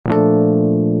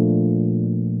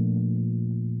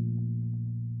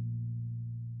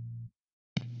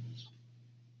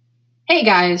Hey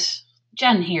guys,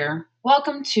 Jen here.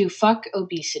 Welcome to Fuck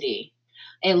Obesity,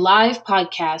 a live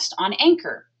podcast on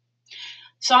Anchor.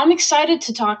 So I'm excited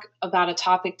to talk about a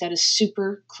topic that is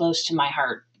super close to my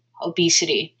heart,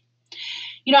 obesity.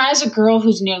 As a girl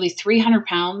who's nearly 300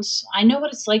 pounds, I know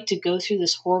what it's like to go through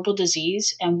this horrible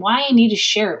disease and why I need to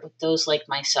share it with those like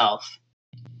myself.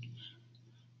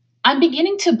 I'm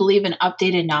beginning to believe in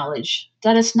updated knowledge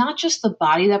that it's not just the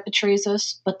body that betrays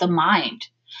us, but the mind.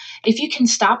 If you can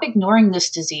stop ignoring this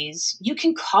disease, you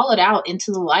can call it out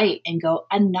into the light and go,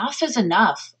 enough is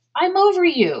enough. I'm over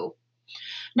you.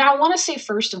 Now, I want to say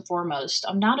first and foremost,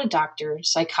 I'm not a doctor,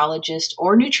 psychologist,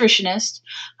 or nutritionist.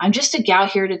 I'm just a gal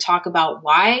here to talk about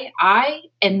why I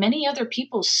and many other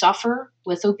people suffer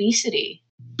with obesity.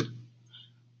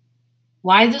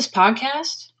 Why this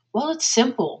podcast? Well, it's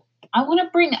simple. I want to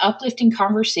bring uplifting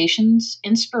conversations,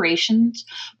 inspirations,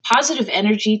 positive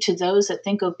energy to those that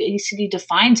think obesity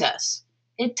defines us.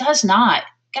 It does not.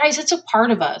 Guys, it's a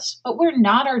part of us, but we're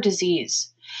not our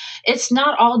disease. It's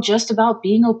not all just about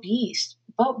being obese,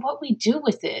 but what we do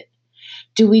with it.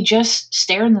 Do we just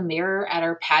stare in the mirror at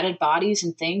our padded bodies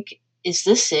and think, is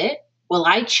this it? Will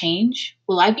I change?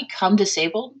 Will I become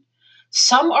disabled?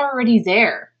 Some are already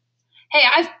there. Hey,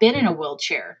 I've been in a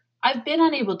wheelchair. I've been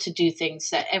unable to do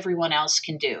things that everyone else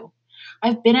can do.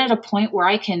 I've been at a point where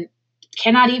I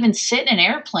cannot even sit in an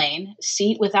airplane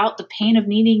seat without the pain of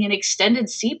needing an extended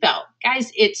seatbelt.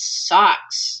 Guys, it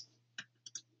sucks.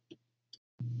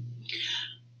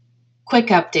 Quick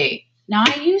update. Now,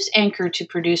 I use Anchor to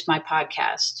produce my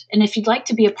podcast. And if you'd like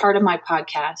to be a part of my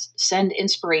podcast, send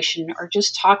inspiration, or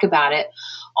just talk about it,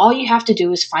 all you have to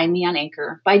do is find me on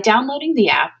Anchor by downloading the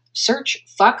app. Search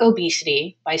Fuck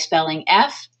Obesity by spelling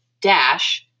F-CK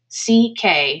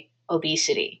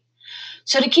Obesity.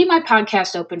 So to keep my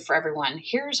podcast open for everyone,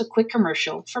 here's a quick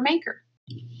commercial from Anchor.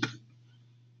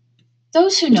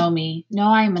 Those who know me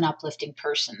know I am an uplifting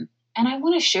person, and I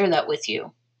want to share that with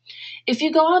you. If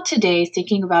you go out today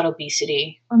thinking about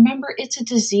obesity, remember it's a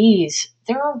disease.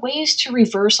 There are ways to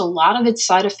reverse a lot of its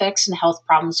side effects and health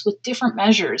problems with different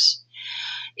measures.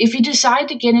 If you decide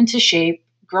to get into shape,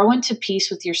 grow into peace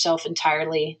with yourself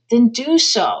entirely, then do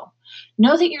so.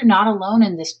 Know that you're not alone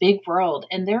in this big world,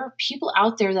 and there are people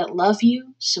out there that love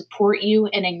you, support you,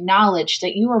 and acknowledge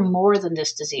that you are more than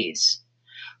this disease.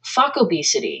 Fuck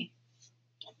obesity.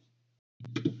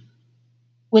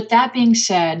 With that being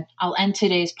said, I'll end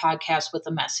today's podcast with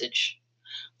a message.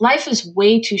 Life is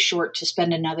way too short to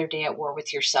spend another day at war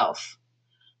with yourself.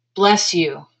 Bless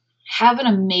you. Have an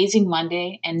amazing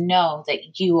Monday and know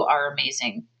that you are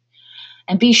amazing.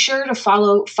 And be sure to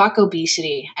follow Fuck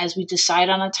Obesity as we decide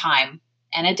on a time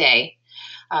and a day.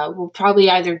 We'll probably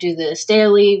either do this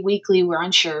daily, weekly, we're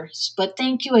unsure. But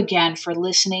thank you again for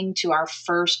listening to our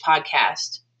first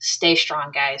podcast. Stay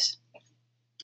strong, guys.